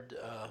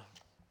Uh,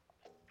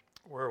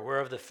 we're aware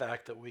of the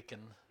fact that we can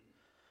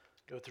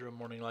go through a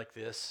morning like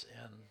this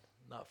and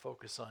not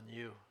focus on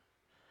you,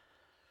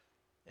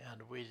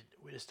 and we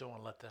just don't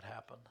want to let that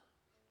happen.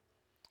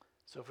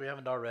 So if we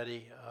haven't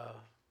already,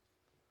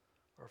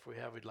 or if we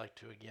have, we'd like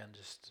to again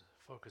just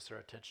focus our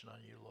attention on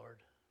you,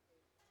 Lord,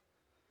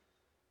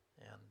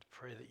 and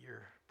pray that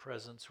your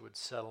presence would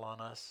settle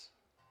on us.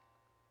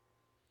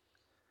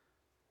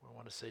 We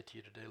want to say to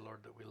you today, Lord,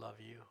 that we love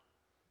you.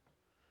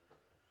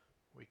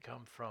 We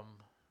come from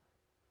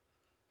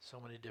so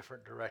many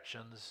different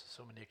directions,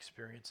 so many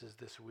experiences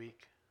this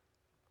week.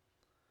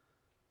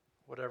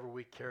 Whatever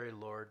we carry,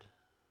 Lord,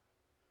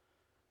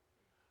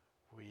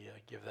 we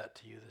give that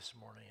to you this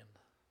morning and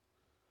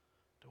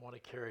don't want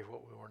to carry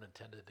what we weren't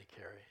intended to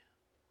carry.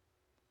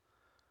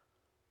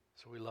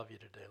 So we love you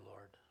today,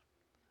 Lord.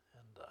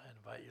 And I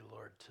invite you,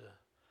 Lord, to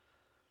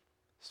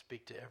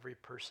speak to every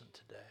person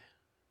today.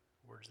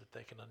 Words that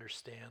they can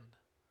understand,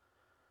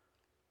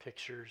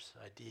 pictures,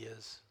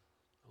 ideas.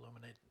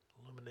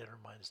 Illuminate our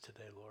minds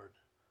today, Lord.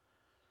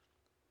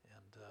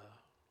 And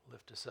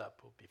lift us up.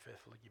 We'll be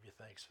faithful to give you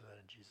thanks for that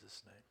in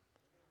Jesus' name.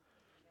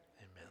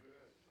 Amen.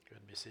 Go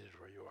ahead and be seated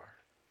where you are.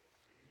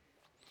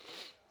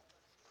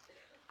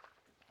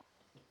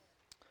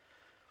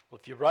 Well,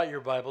 if you brought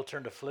your Bible,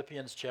 turn to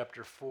Philippians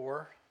chapter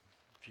 4.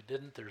 If you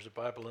didn't, there's a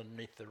Bible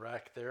underneath the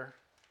rack there.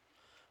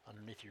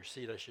 Underneath your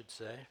seat, I should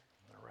say,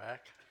 the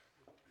rack.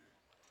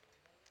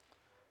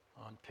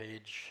 On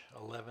page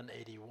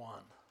 1181.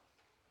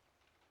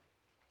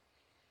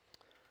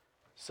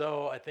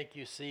 So I think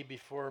you see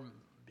before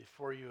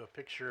you a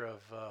picture of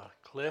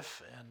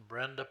Cliff and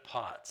Brenda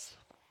Potts.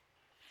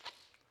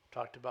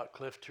 Talked about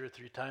Cliff 2 or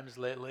 3 times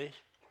lately.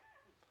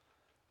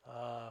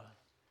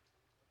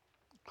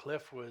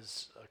 Cliff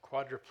was a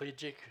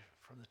quadriplegic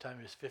from the time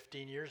he was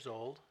 15 years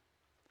old.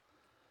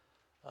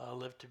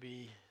 Lived to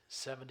be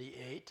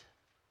 78.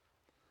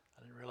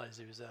 I didn't realize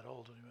he was that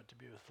old when he went to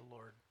be with the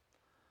Lord.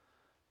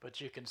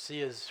 But you can see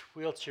his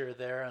wheelchair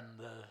there, and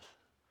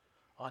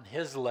on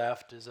his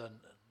left is a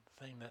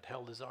thing that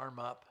held his arm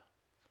up.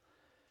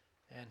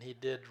 And he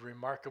did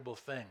remarkable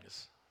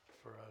things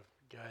for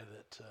a guy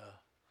that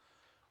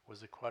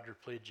was a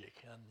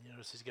quadriplegic. And you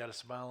notice he's got a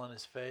smile on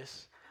his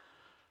face.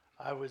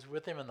 I was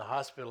with him in the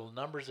hospital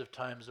numbers of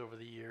times over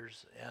the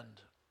years,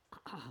 and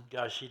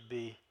gosh,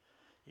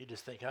 you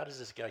just think, how does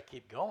this guy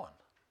keep going?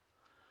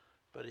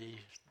 But he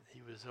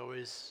was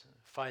always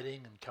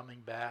fighting and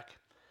coming back.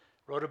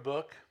 Wrote a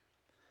book.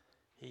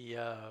 He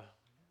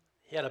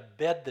had a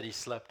bed that he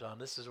slept on.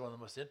 This is one of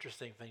the most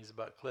interesting things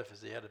about Cliff,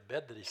 is he had a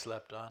bed that he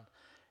slept on,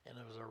 and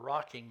it was a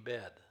rocking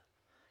bed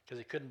because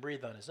he couldn't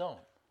breathe on his own.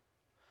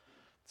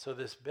 So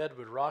this bed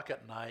would rock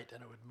at night,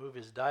 and it would move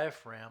his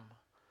diaphragm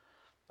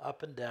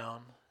up and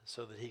down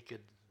so that he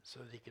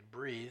could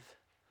breathe.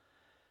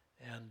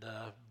 And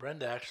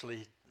Brenda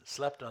actually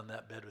slept on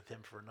that bed with him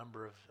for a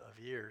number of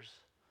years.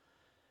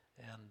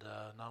 And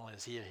not only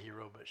is he a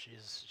hero, but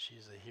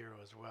she's a hero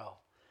as well.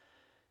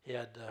 He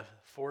had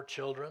 4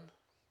 children,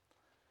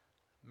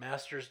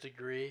 master's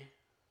degree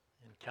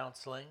in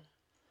counseling,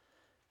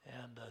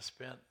 and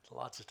spent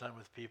lots of time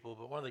with people.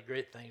 But one of the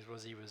great things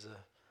was he was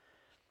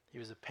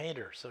a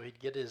painter. So he'd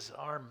get his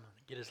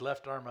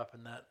left arm up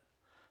in that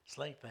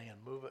sling thing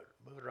and move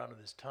it around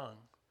with his tongue.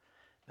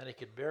 Then he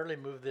could barely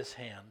move this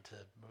hand to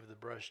move the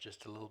brush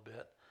just a little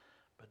bit,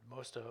 but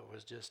most of it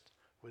was just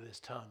with his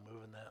tongue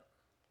moving that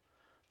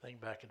thing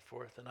back and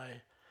forth. And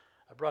I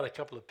brought a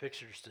couple of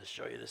pictures to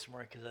show you this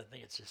morning because I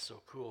think it's just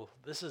so cool.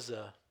 This is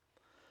a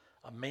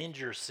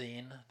manger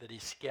scene that he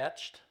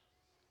sketched,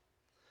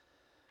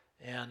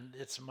 and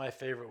it's my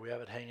favorite. We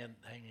have it hanging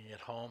at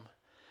home,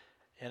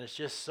 and it's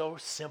just so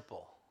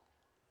simple.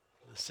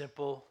 The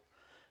simple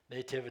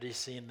nativity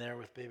scene there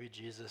with baby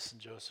Jesus and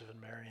Joseph and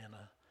Mary and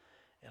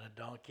a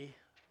donkey,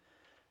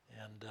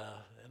 and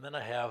then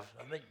I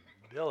think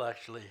Bill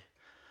actually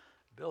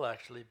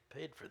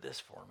paid for this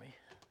for me.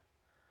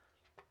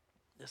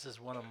 This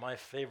is one of my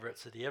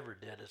favorites that he ever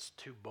did. It's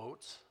 2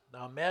 boats.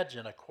 Now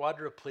imagine a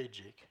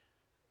quadriplegic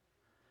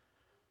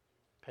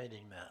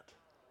painting that.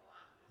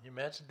 Can you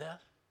imagine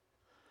that?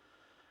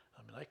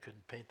 I mean, I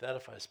couldn't paint that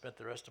if I spent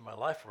the rest of my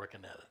life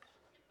working at it.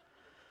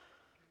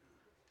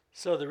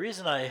 So the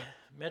reason I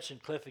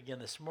mentioned Cliff again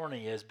this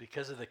morning is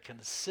because of the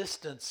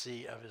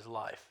consistency of his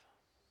life.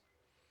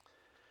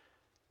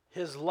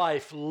 His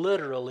life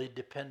literally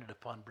depended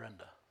upon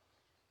Brenda.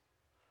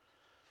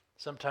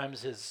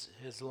 Sometimes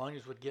his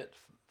lungs would get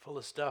full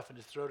of stuff and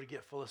his throat would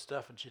get full of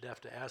stuff, and she'd have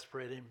to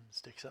aspirate him,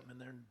 stick something in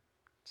there and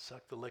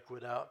suck the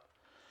liquid out.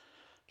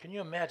 Can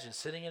you imagine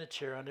sitting in a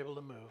chair unable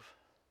to move,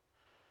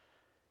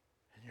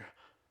 and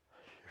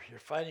you're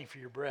fighting for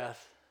your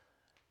breath,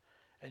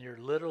 and you're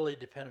literally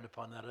dependent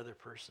upon that other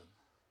person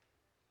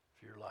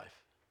for your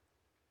life?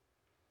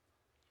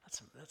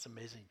 That's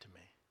amazing to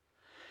me.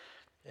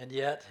 And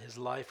yet his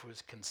life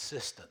was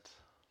consistent.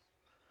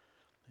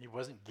 He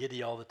wasn't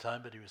giddy all the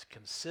time, but he was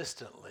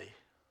consistently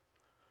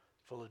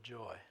full of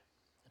joy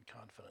and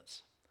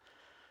confidence.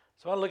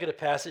 So I want to look at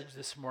a passage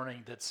this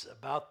morning that's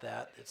about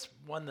that. It's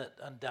one that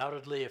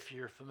undoubtedly, if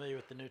you're familiar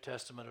with the New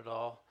Testament at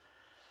all,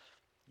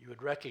 you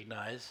would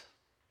recognize.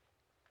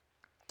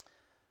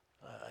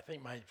 I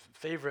think my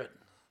favorite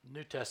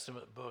New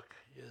Testament book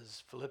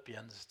is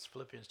Philippians. It's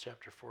Philippians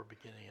chapter 4,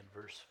 beginning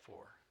in verse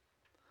 4.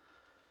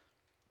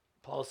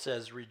 Paul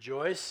says,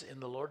 "Rejoice in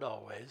the Lord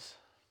always."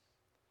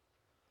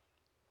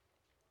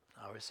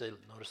 I always say,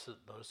 notice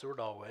the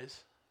word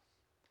always.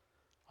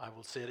 I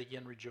will say it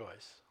again,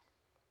 rejoice.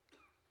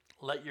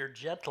 Let your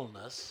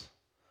gentleness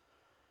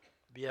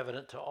be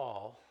evident to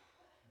all.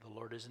 The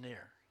Lord is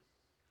near.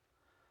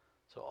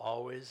 So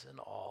always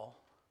and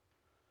all.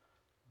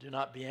 Do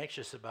not be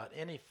anxious about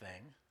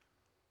anything,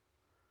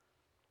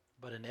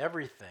 but in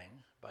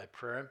everything, by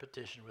prayer and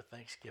petition with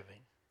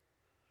thanksgiving,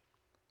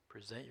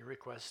 present your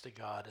requests to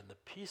God, and the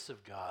peace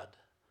of God,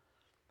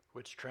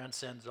 which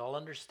transcends all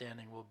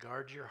understanding, will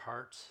guard your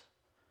hearts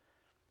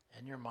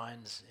and your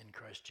minds in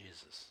Christ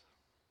Jesus.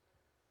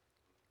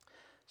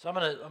 So I'm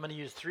going to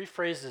use three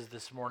phrases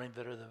this morning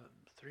that are the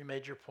three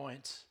major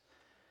points.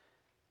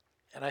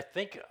 And I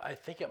think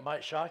it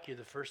might shock you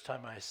the first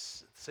time I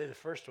say the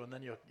first one,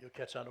 then you'll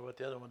catch on to what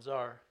the other ones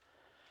are,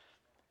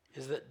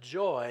 is that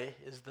joy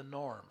is the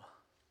norm.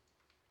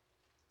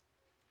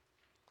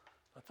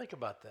 Now think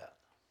about that.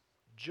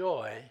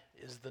 Joy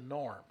is the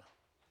norm.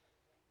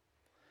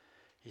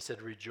 He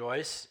said,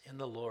 "Rejoice in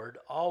the Lord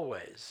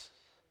always."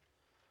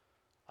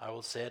 I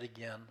will say it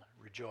again,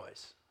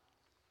 rejoice.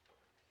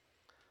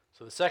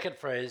 So the second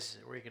phrase,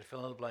 where you can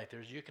fill in the blank there,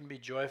 is you can be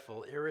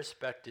joyful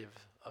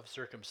irrespective of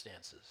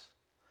circumstances.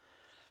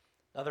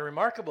 Now the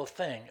remarkable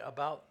thing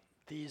about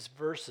these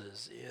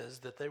verses is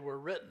that they were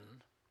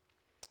written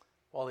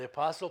while the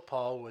Apostle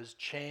Paul was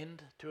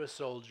chained to a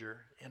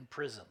soldier in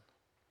prison.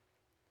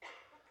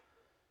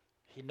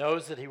 He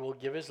knows that he will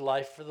give his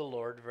life for the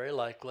Lord, very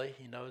likely.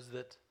 He knows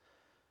that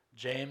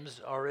James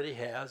already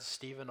has,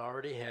 Stephen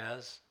already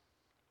has,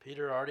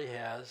 Peter already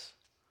has.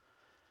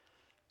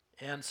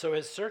 And so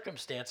his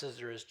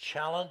circumstances are as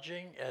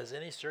challenging as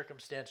any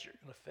circumstance you're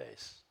going to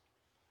face.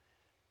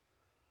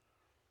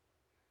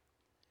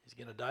 He's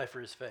going to die for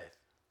his faith.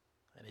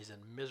 And he's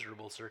in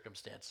miserable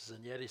circumstances.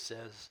 And yet he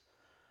says,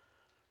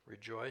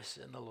 rejoice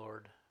in the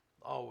Lord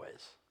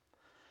always.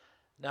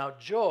 Now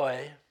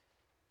joy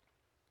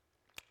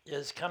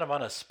is kind of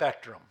on a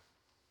spectrum.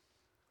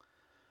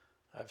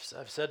 I've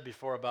said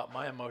before about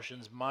my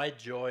emotions, my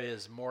joy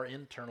is more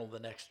internal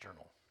than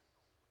external.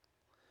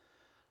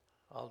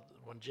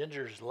 When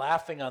Ginger's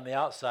laughing on the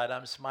outside,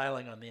 I'm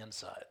smiling on the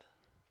inside.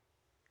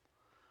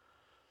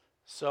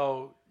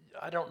 So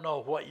I don't know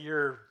what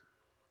your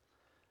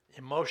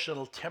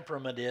emotional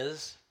temperament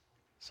is.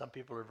 Some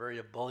people are very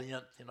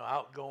ebullient,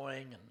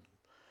 outgoing and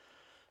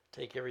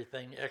take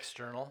everything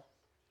external.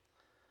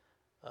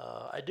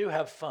 I do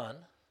have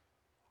fun.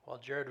 While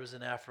Jared was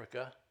in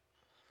Africa,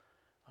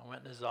 I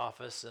went in his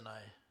office and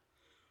I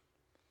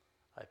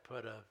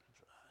put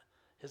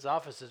his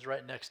office is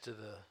right next to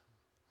the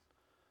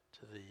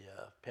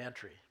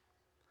pantry.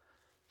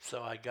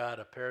 So I got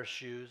a pair of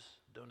shoes,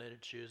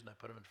 donated shoes, and I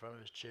put them in front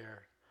of his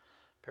chair.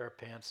 A pair of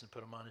pants and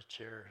put them on his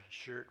chair.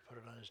 Shirt, put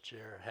it on his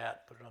chair.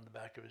 Hat, put it on the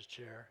back of his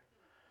chair.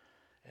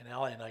 And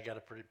Allie and I got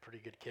a pretty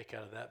good kick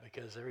out of that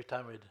because every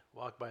time we'd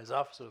walk by his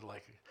office, it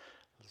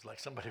was like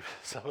somebody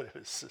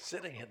was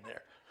sitting in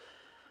there.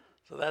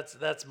 So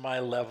that's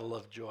my level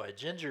of joy.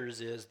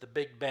 Ginger's is the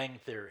Big Bang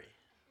Theory.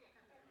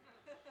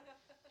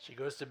 She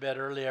goes to bed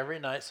early every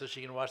night so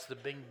she can watch the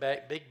Big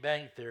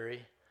Bang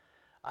Theory.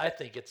 I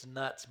think it's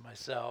nuts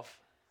myself.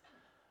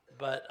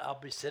 But I'll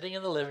be sitting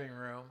in the living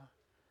room,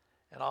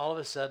 and all of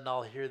a sudden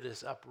I'll hear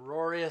this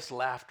uproarious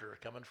laughter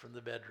coming from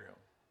the bedroom.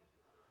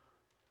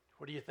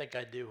 What do you think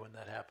I do when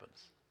that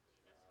happens?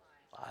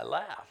 I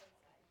laugh.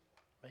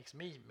 Makes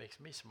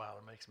me smile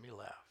or makes me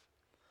laugh.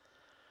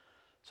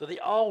 So the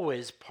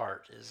always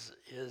part is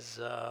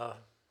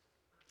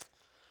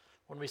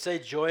when we say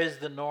joy is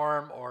the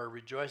norm or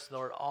rejoice in the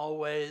Lord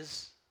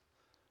always,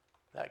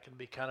 that can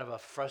be kind of a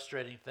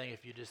frustrating thing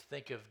if you just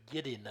think of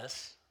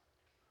giddiness.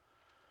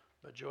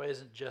 But joy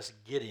isn't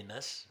just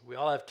giddiness. We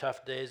all have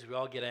tough days. We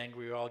all get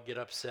angry. We all get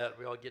upset.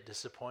 We all get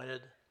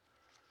disappointed.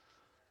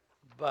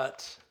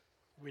 But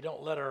we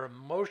don't let our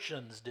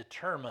emotions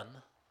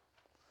determine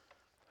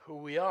who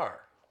we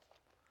are.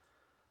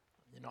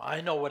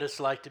 I know what it's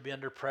like to be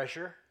under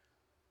pressure,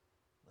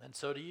 and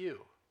so do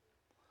you.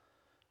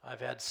 I've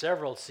had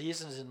several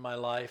seasons in my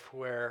life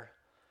where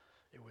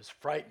it was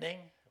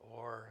frightening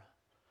or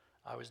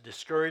I was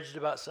discouraged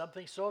about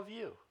something. So have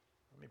you.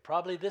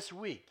 Probably this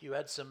week you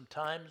had some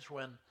times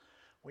when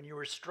you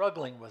were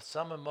struggling with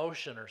some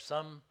emotion or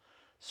some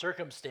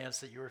circumstance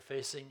that you were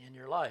facing in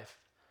your life.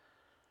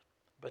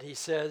 But he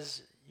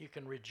says you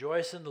can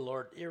rejoice in the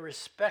Lord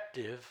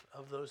irrespective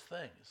of those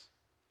things.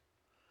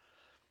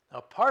 Now,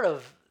 part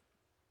of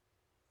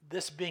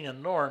this being a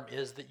norm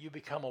is that you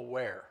become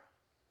aware.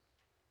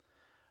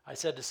 I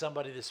said to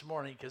somebody this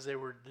morning, because they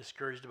were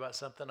discouraged about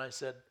something, I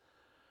said,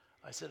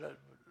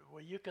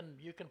 well, you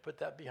can put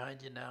that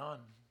behind you now,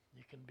 and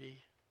you can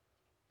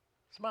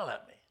smile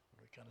at me.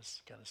 We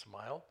kind of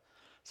smiled.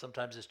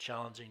 Sometimes it's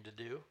challenging to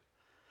do.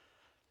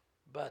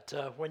 But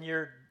when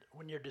you're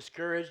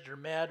discouraged or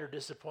mad or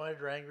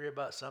disappointed or angry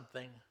about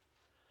something,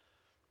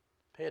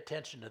 pay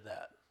attention to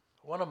that.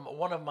 One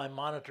of my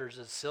monitors,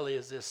 as silly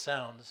as this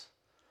sounds,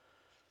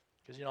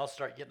 because I'll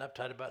start getting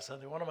uptight about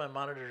something. One of my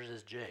monitors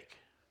is Jake,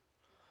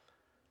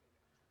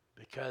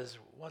 because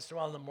once in a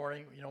while in the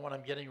morning, when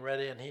I'm getting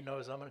ready and he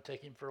knows I'm going to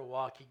take him for a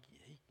walk,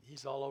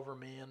 he's all over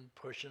me and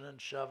pushing and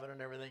shoving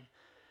and everything,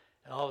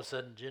 and all of a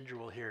sudden Ginger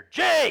will hear,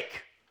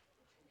 "Jake!"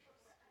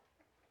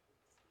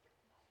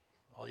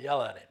 I'll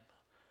yell at him.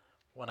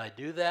 When I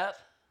do that,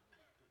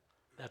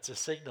 that's a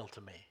signal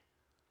to me.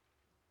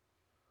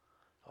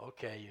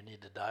 Okay, you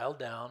need to dial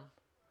down.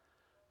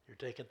 You're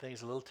taking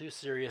things a little too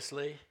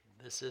seriously.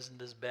 This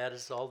isn't as bad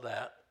as all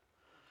that.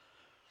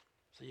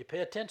 So you pay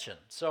attention.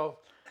 So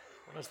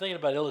when I was thinking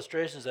about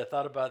illustrations, I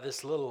thought about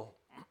this little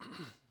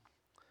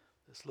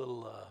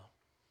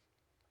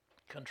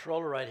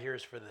controller right here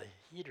is for the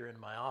heater in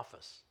my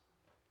office.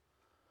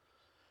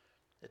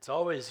 It's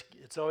always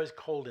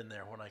cold in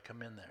there when I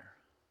come in there.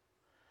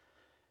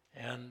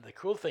 And the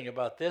cool thing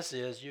about this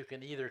is you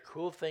can either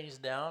cool things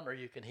down or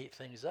you can heat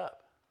things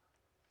up.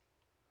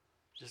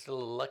 Just a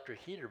little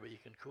electric heater, but you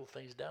can cool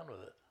things down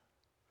with it.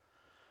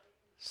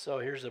 So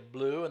here's a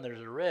blue and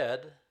there's a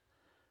red.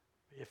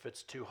 If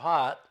it's too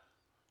hot,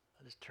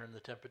 I just turn the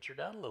temperature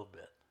down a little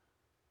bit.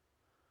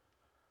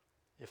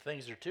 If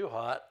things are too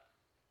hot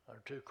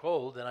or too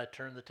cold, then I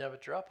turn the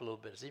temperature up a little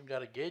bit. It's even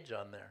got a gauge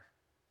on there.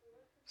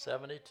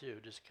 72.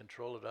 Just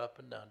control it up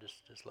and down,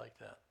 just like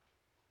that.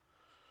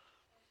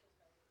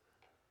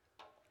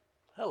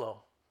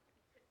 Hello.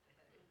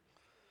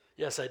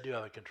 Yes, I do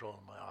have a control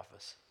in my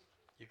office.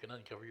 You can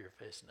uncover your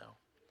face now.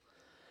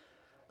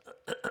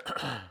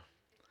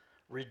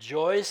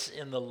 Rejoice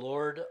in the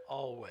Lord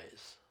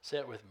always. Say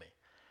it with me.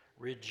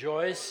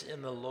 Rejoice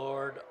in the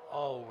Lord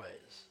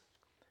always.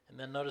 And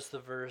then notice the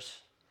verse,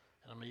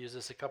 and I'm going to use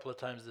this a couple of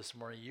times this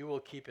morning. You will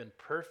keep in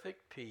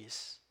perfect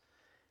peace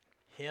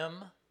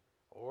him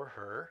or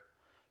her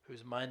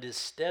whose mind is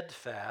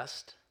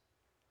steadfast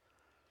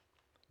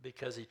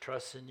because he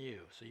trusts in you.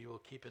 So you will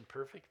keep in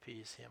perfect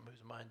peace him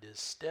whose mind is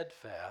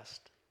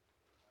steadfast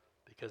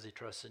because he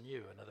trusts in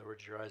you. In other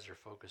words, your eyes are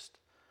focused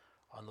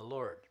on the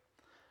Lord.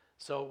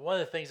 So one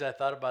of the things I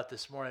thought about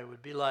this morning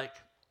it'd be like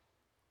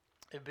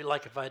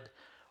if I'd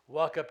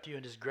walk up to you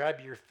and just grab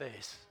your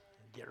face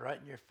and get right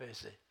in your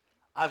face and say,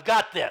 "I've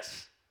got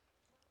this."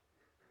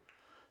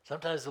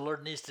 Sometimes the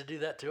Lord needs to do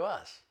that to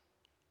us.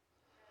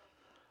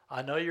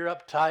 I know you're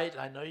uptight.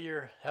 I know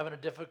you're having a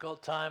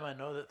difficult time. I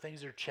know that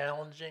things are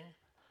challenging.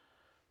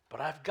 But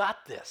I've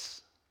got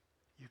this.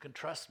 You can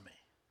trust me.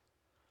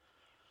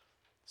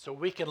 So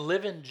we can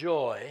live in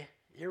joy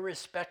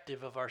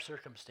irrespective of our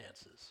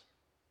circumstances.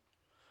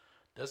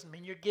 Doesn't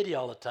mean you're giddy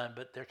all the time,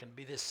 but there can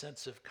be this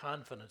sense of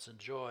confidence and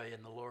joy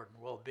in the Lord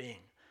and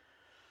well-being.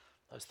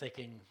 I was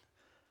thinking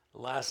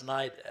last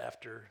night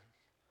after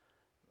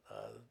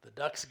the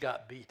Ducks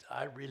got beat,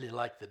 I really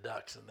liked the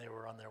Ducks, and they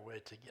were on their way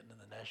to getting in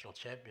the national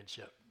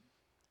championship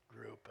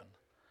group, and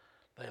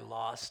they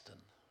lost.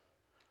 And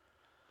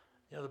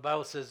the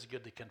Bible says it's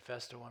good to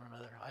confess to one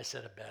another. I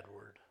said a bad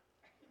word.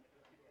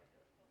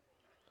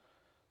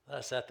 And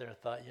I sat there and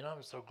thought,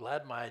 I'm so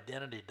glad my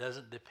identity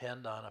doesn't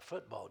depend on a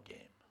football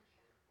game.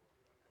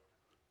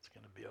 It's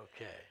going to be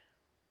okay.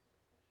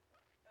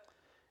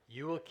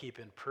 You will keep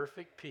in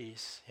perfect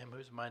peace him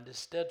whose mind is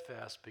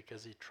steadfast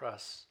because he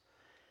trusts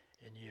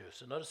in you.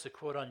 So notice the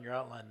quote on your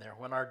outline there.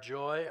 When our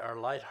joy, our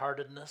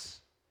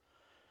lightheartedness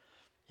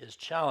is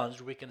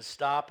challenged, we can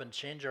stop and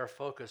change our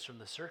focus from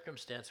the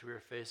circumstance we are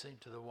facing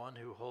to the one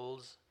who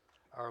holds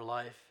our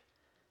life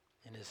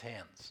in his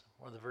hands.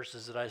 One of the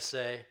verses that I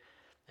say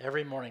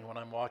every morning when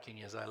I'm walking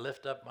is, I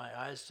lift up my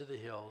eyes to the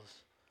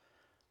hills.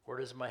 Where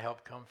does my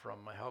help come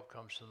from? My help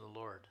comes from the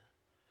Lord,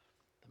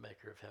 the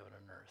maker of heaven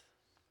and earth.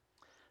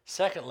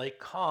 Secondly,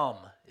 calm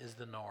is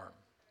the norm.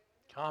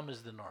 Calm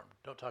is the norm.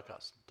 Don't talk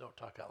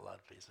out loud,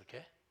 please,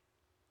 okay?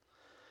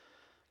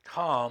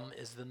 Calm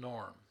is the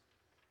norm.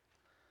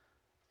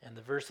 And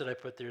the verse that I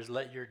put there is,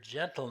 let your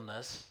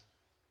gentleness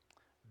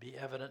be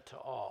evident to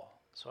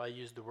all. So I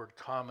use the word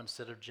calm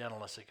instead of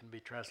gentleness. It can be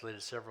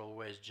translated several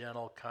ways.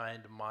 Gentle,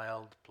 kind,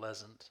 mild,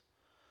 pleasant.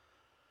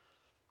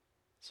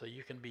 So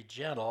you can be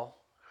gentle,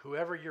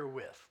 whoever you're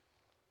with.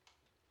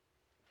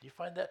 Do you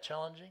find that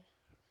challenging?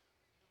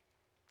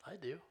 I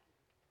do.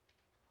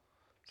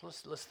 So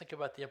let's think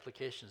about the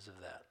implications of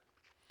that.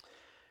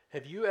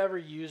 Have you ever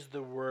used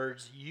the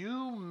words,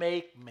 you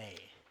make me?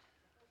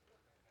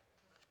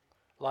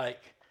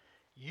 Like,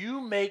 you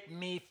make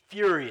me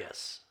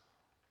furious.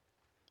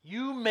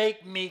 You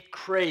make me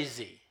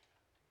crazy.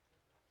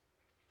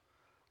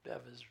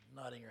 Bev is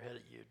nodding her head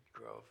at you,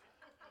 Grove.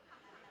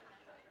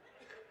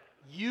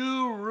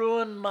 You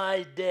ruin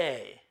my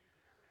day.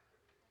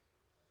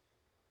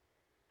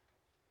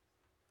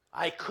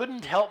 I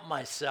couldn't help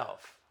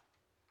myself.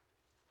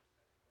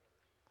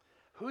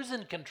 Who's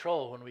in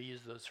control when we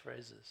use those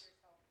phrases?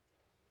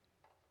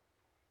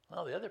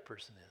 Well, the other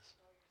person is.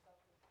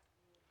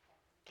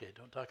 Okay,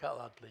 don't talk out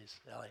loud, please,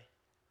 Allie.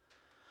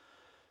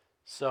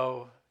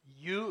 So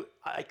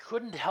I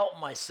couldn't help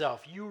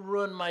myself. You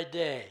ruin my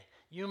day.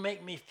 You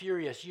make me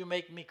furious. You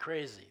make me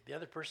crazy. The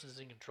other person is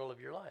in control of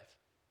your life.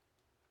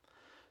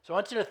 So I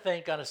want you to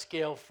think on a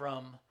scale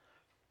from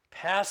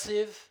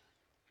passive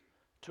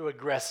to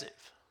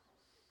aggressive.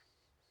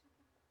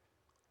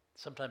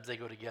 Sometimes they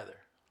go together.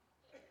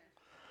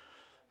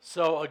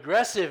 So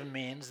aggressive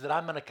means that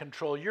I'm going to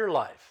control your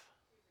life.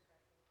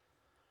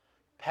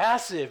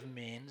 Passive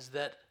means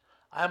that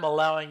I'm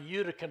allowing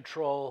you to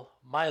control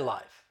my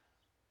life.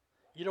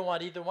 You don't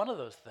want either one of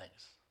those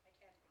things.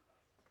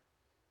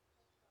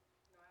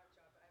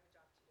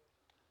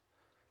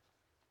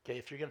 Okay,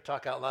 if you're going to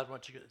talk out loud, why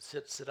don't you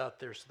sit out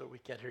there so that we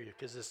can't hear you,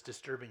 because it's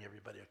disturbing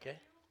everybody, okay?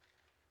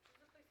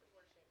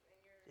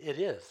 It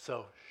is,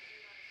 so.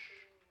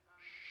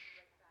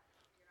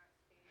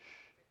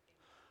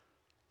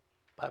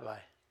 Bye-bye.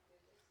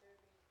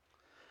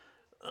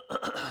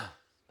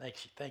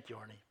 Thank you,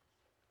 Arnie.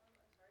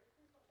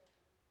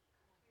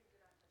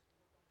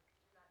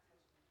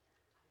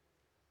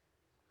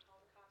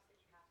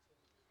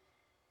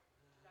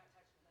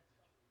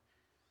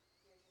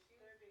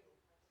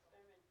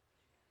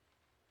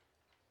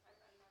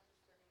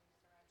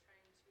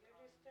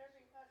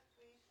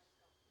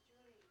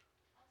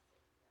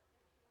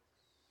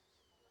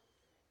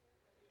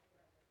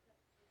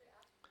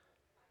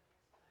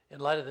 In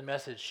light of the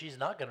message, she's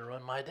not going to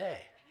ruin my day.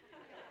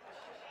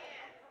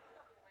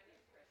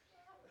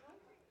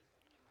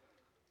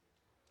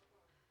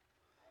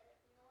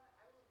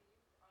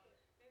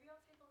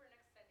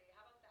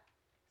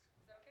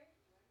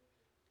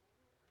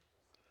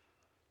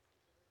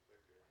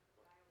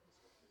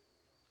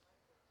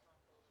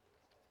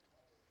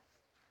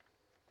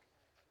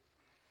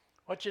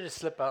 I want you to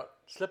slip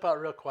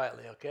out real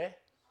quietly, okay?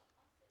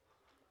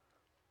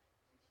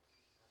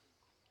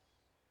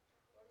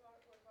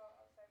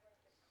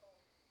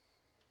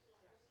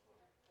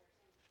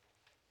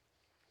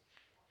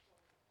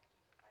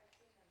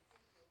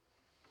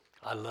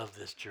 I love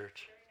this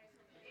church.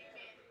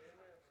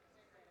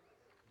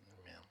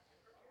 Amen.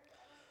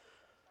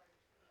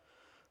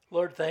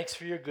 Lord, thanks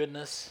for your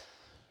goodness.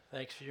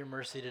 Thanks for your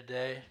mercy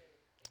today.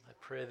 I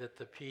pray that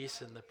the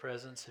peace and the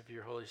presence of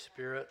your Holy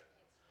Spirit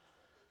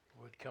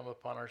would come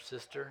upon our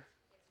sister.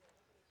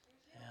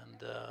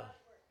 And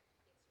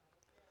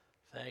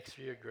thanks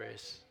for your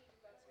grace.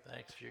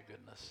 Thanks for your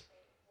goodness.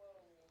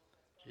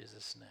 In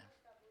Jesus' name.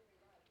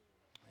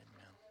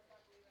 Amen.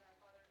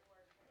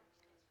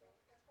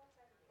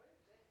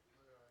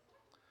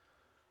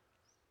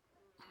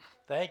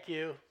 Thank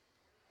you.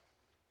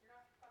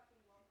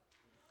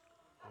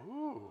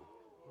 Ooh,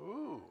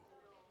 ooh.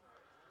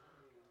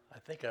 I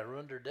think I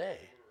ruined her day.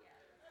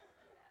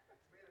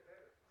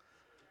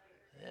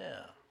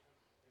 Yeah.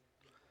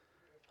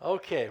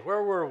 Okay,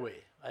 where were we?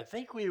 I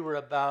think we were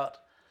about,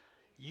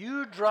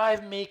 you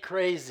drive me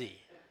crazy.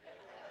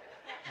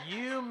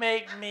 You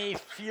make me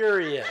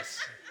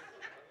furious.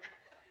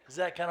 Is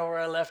that kind of where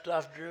I left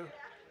off, Drew?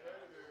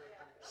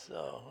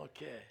 So,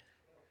 okay.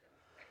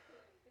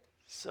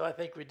 So I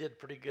think we did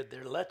pretty good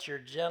there. Let your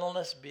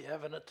gentleness be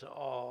evident to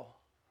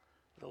all.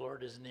 The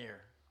Lord is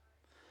near.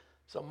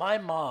 So my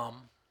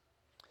mom,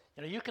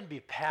 you can be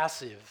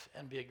passive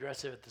and be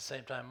aggressive at the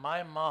same time.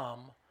 My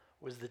mom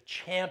was the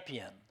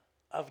champion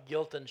of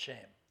guilt and shame.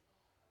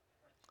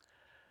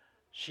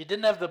 She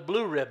didn't have the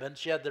blue ribbon,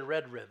 she had the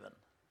red ribbon.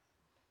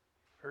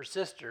 Her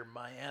sister,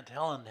 my Aunt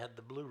Helen, had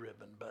the blue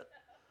ribbon, but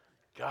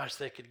gosh,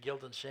 they could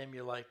guilt and shame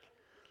you like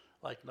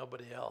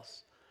nobody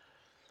else.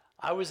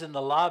 I was in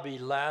the lobby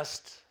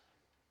last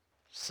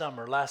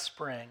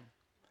spring,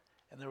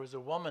 and there was a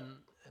woman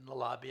in the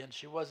lobby, and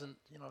she wasn't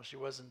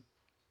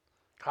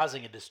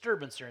causing a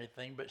disturbance or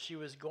anything, but she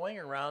was going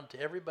around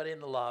to everybody in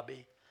the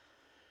lobby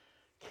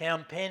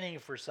campaigning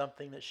for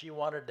something that she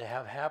wanted to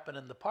have happen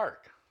in the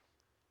park.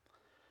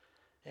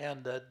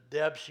 And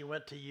Deb, she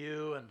went to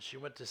you, and she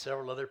went to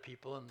several other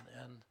people,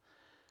 and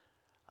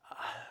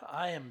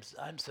I'm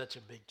such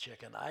a big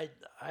chicken. I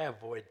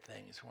avoid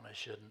things when I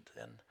shouldn't,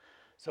 and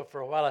so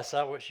for a while I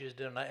saw what she was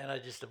doing, and I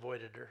just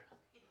avoided her.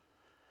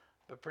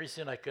 But pretty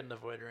soon I couldn't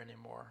avoid her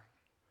anymore.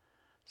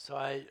 So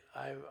I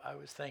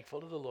was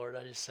thankful to the Lord.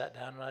 I just sat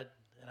down and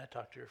I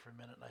talked to her for a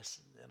minute,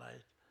 and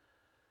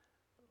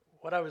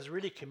what I was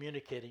really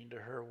communicating to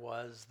her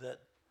was that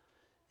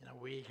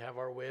we have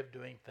our way of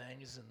doing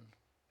things, and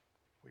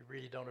we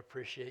really don't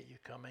appreciate you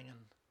coming and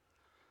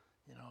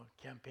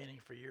campaigning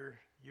for your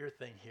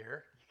thing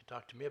here. You can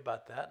talk to me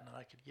about that, and then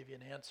I could give you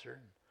an answer.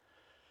 And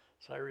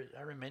so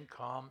I remained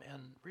calm,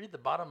 and really the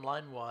bottom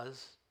line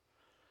was,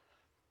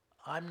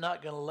 I'm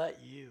not going to let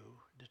you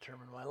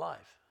determine my life.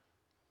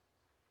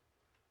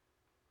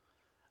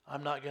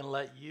 I'm not going to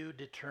let you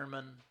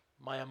determine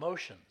my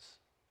emotions.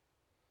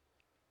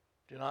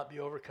 Do not be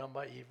overcome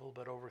by evil,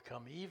 but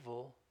overcome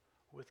evil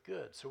with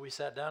good. So we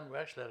sat down, we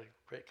actually had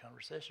a great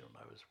conversation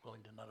when I was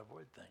willing to not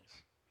avoid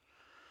things.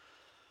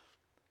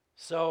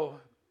 So,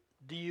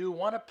 do you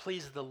want to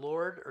please the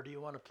Lord, or do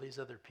you want to please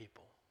other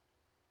people?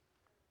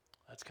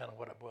 That's kind of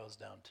what it boils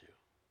down to.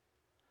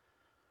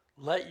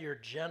 Let your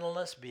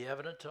gentleness be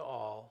evident to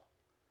all,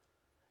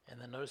 And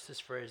then notice this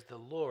phrase, the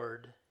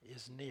Lord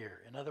is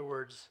near. In other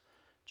words,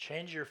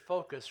 change your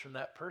focus from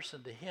that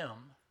person to him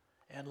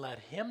and let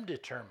him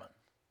determine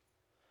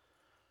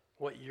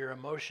what your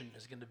emotion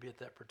is going to be at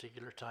that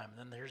particular time. And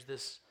then there's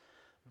this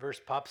verse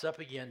pops up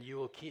again. You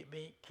will keep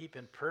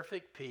in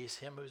perfect peace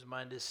him whose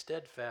mind is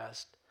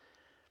steadfast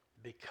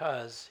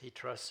because he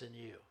trusts in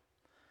you.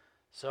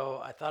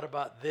 So I thought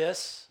about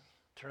this,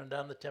 turning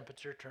down the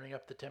temperature, turning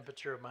up the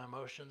temperature of my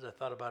emotions. I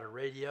thought about a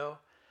radio.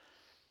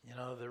 You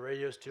know, the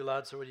radio's too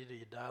loud, so what do?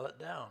 You dial it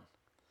down.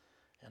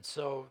 And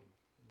so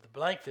the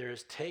blank there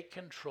is take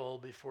control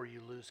before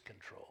you lose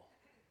control.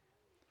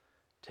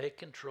 Take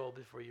control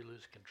before you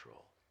lose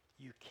control.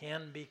 You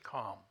can be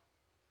calm.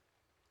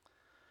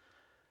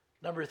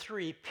 Number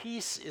 3,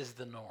 peace is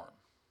the norm.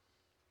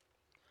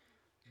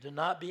 Do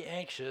not be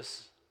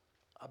anxious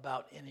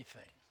about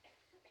anything.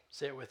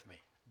 Say it with me.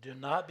 Do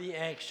not be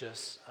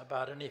anxious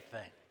about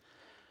anything.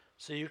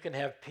 So you can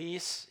have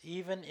peace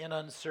even in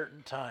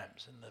uncertain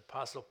times. And the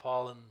Apostle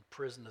Paul in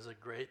prison is a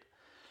great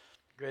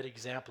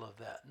example of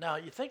that. Now,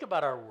 you think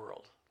about our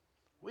world.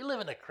 We live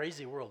in a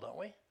crazy world, don't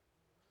we?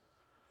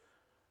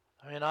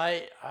 I mean,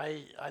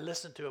 I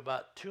listened to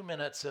about 2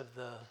 minutes of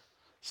the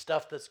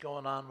stuff that's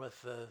going on with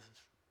the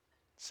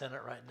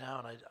Senate right now,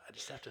 and I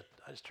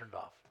just turned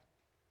off.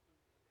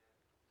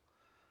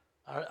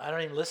 I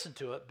don't even listen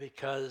to it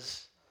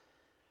because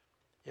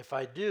if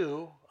I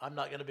do, I'm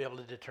not going to be able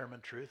to determine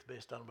truth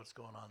based on what's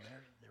going on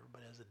there.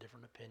 Everybody has a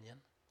different opinion.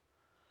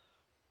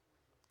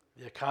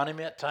 The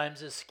economy at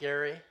times is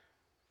scary.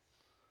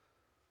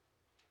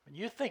 When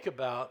you think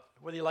about,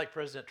 whether you like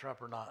President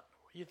Trump or not,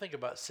 you think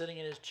about sitting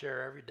in his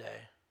chair every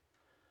day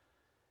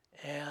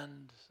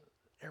and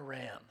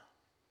Iran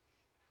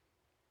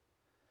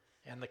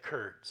and the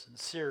Kurds and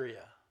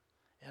Syria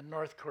and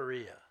North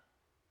Korea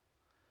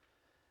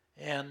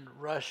and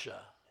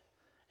Russia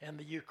and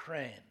the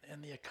Ukraine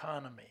and the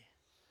economy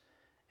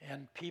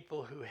and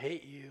people who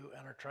hate you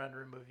and are trying to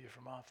remove you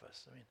from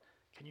office. I mean,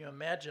 can you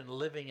imagine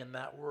living in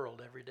that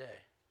world every day?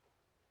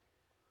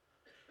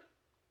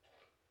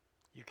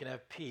 You can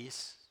have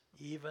peace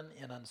even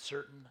in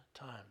uncertain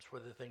times,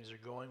 whether things are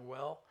going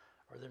well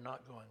or they're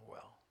not going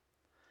well.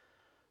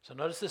 So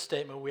notice this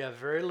statement, we have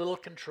very little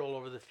control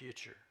over the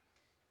future.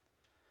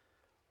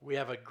 We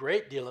have a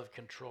great deal of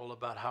control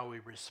about how we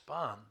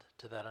respond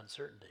to that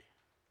uncertainty.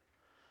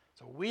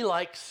 So we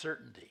like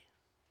certainty.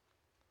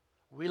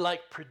 We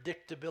like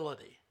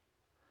predictability.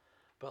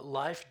 But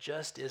life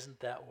just isn't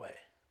that way.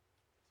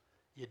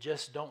 You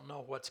just don't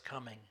know what's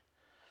coming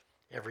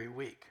every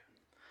week.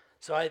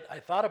 So I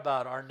thought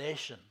about our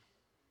nation.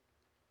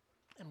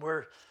 And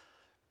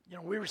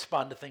we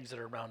respond to things that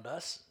are around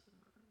us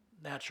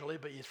naturally,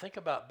 but you think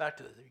about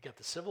you got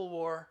the Civil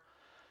War,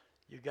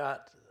 you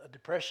got a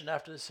depression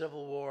after the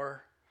Civil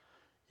War,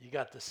 you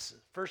got the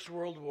First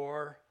World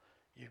War,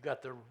 you've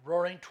got the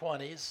Roaring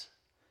 '20s,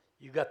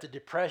 you've got the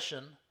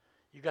Depression,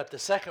 you've got the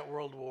Second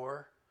World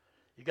War,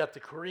 you've got the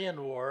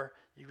Korean War,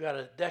 you've got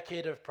a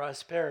decade of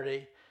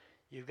prosperity,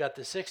 you've got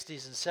the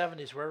 60s and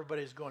 70s where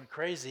everybody's going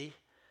crazy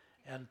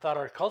and thought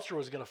our culture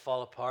was going to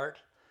fall apart.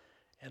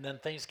 And then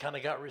things kind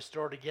of got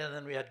restored again, and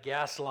then we had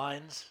gas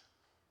lines.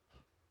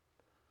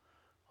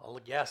 All the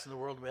gas in the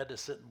world, we had to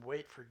sit and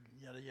wait for,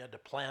 you had to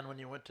plan when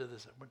you went to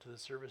the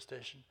service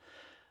station.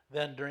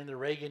 Then during the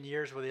Reagan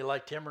years, whether you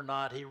liked him or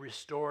not, he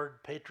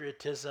restored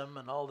patriotism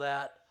and all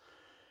that.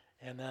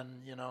 And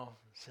then,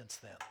 since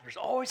then, there's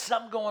always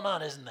something going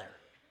on, isn't there?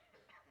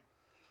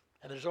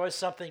 And there's always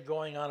something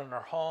going on in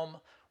our home,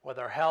 with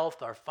our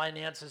health, our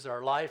finances,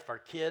 our life, our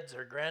kids,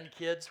 our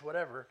grandkids,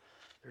 whatever.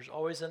 There's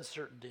always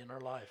uncertainty in our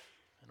life.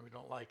 And we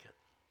don't like it.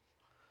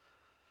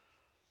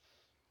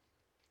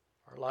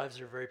 Our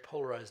lives are very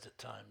polarized at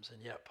times,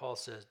 and yet Paul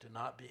says, do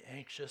not be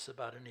anxious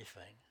about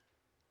anything,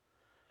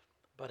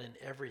 but in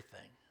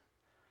everything,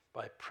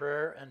 by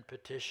prayer and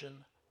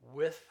petition,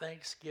 with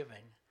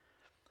thanksgiving,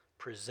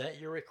 present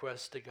your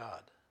requests to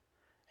God,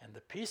 and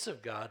the peace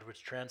of God,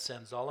 which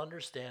transcends all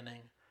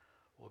understanding,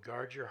 will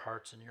guard your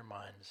hearts and your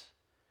minds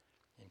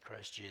in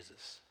Christ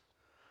Jesus.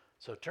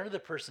 So turn to the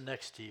person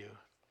next to you,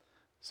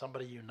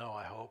 somebody you know,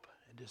 I hope,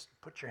 and just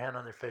put your hand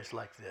on their face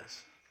like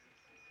this.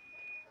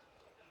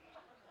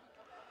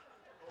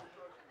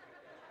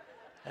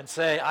 And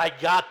say, I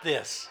got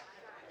this.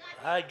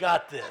 I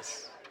got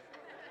this.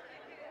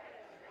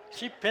 Is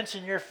she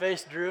pinching your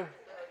face, Drew?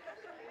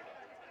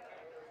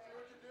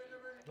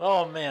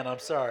 Oh, man, I'm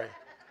sorry.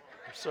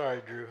 I'm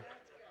sorry, Drew.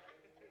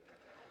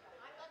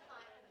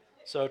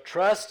 So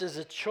trust is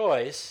a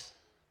choice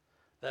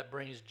that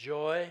brings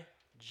joy,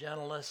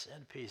 gentleness,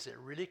 and peace. It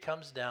really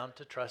comes down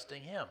to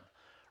trusting him.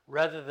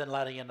 Rather than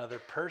letting another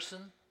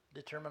person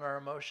determine our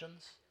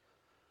emotions,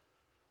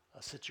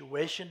 a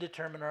situation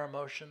determine our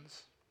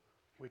emotions,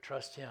 we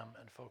trust him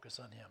and focus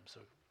on him.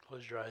 So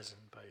close your eyes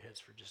and bow your heads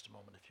for just a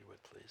moment, if you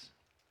would, please.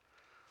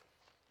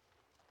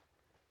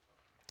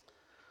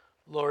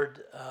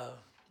 Lord,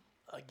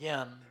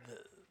 again,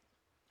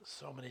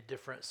 so many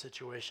different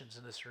situations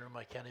in this room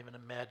I can't even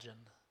imagine.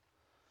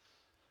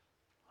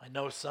 I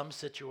know some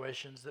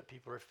situations that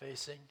people are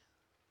facing.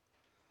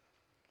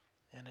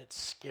 and it's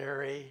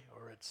scary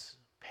or it's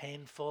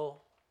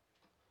painful.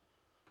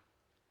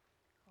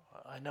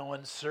 I know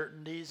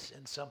uncertainties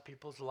in some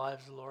people's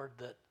lives, Lord,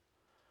 that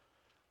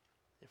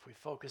if we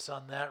focus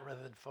on that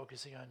rather than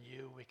focusing on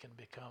you, we can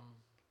become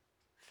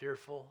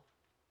fearful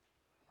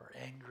or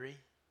angry.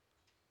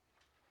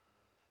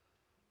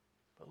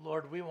 But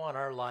Lord, we want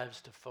our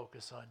lives to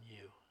focus on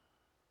you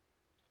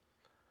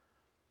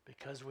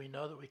because we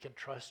know that we can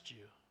trust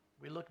you.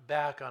 We look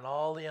back on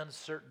all the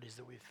uncertainties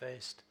that we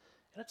faced,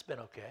 and it's been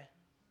okay.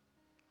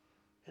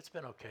 It's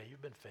been okay.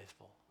 You've been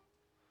faithful.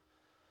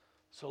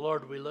 So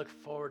Lord, we look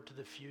forward to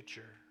the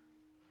future,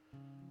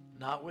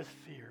 not with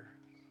fear,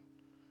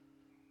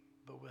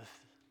 but with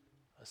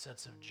a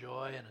sense of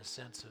joy and a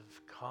sense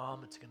of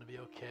calm. It's going to be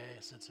okay,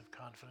 a sense of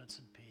confidence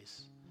and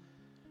peace,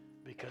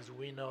 because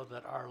we know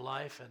that our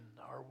life and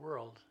our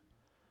world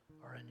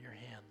are in your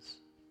hands.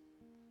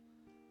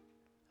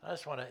 I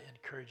just want to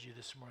encourage you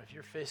this morning. If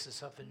you're facing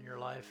something in your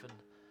life and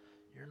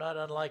you're not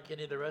unlike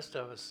any of the rest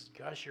of us,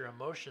 gosh, your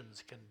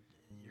emotions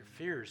your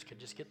fears can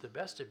just get the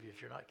best of you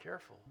if you're not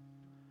careful.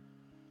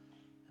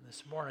 And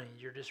this morning,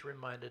 you're just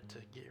reminded to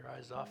get your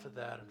eyes off of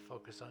that and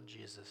focus on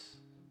Jesus.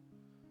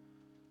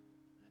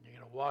 And you're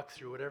going to walk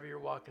through whatever you're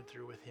walking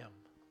through with him.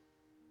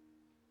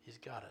 He's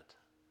got it.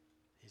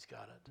 He's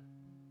got it.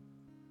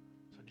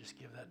 So just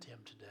give that to him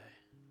today.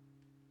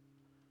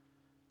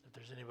 If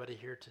there's anybody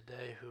here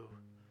today who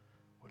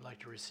would like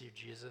to receive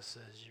Jesus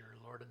as your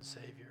Lord and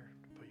Savior,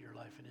 to put your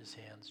life in his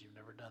hands, you've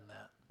never done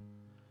that.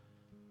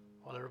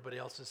 While everybody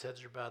else's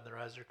heads are bowed and their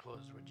eyes are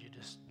closed, would you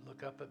just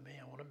look up at me?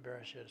 I won't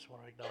embarrass you. I just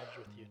want to acknowledge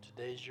with you.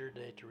 Today's your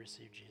day to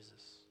receive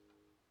Jesus.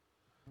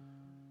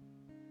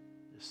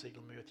 Just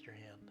signal me with your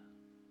hand.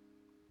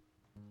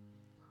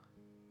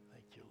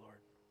 Thank you, Lord.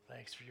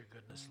 Thanks for your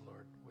goodness,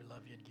 Lord. We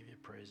love you and give you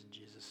praise in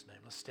Jesus' name.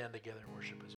 Let's stand together and worship as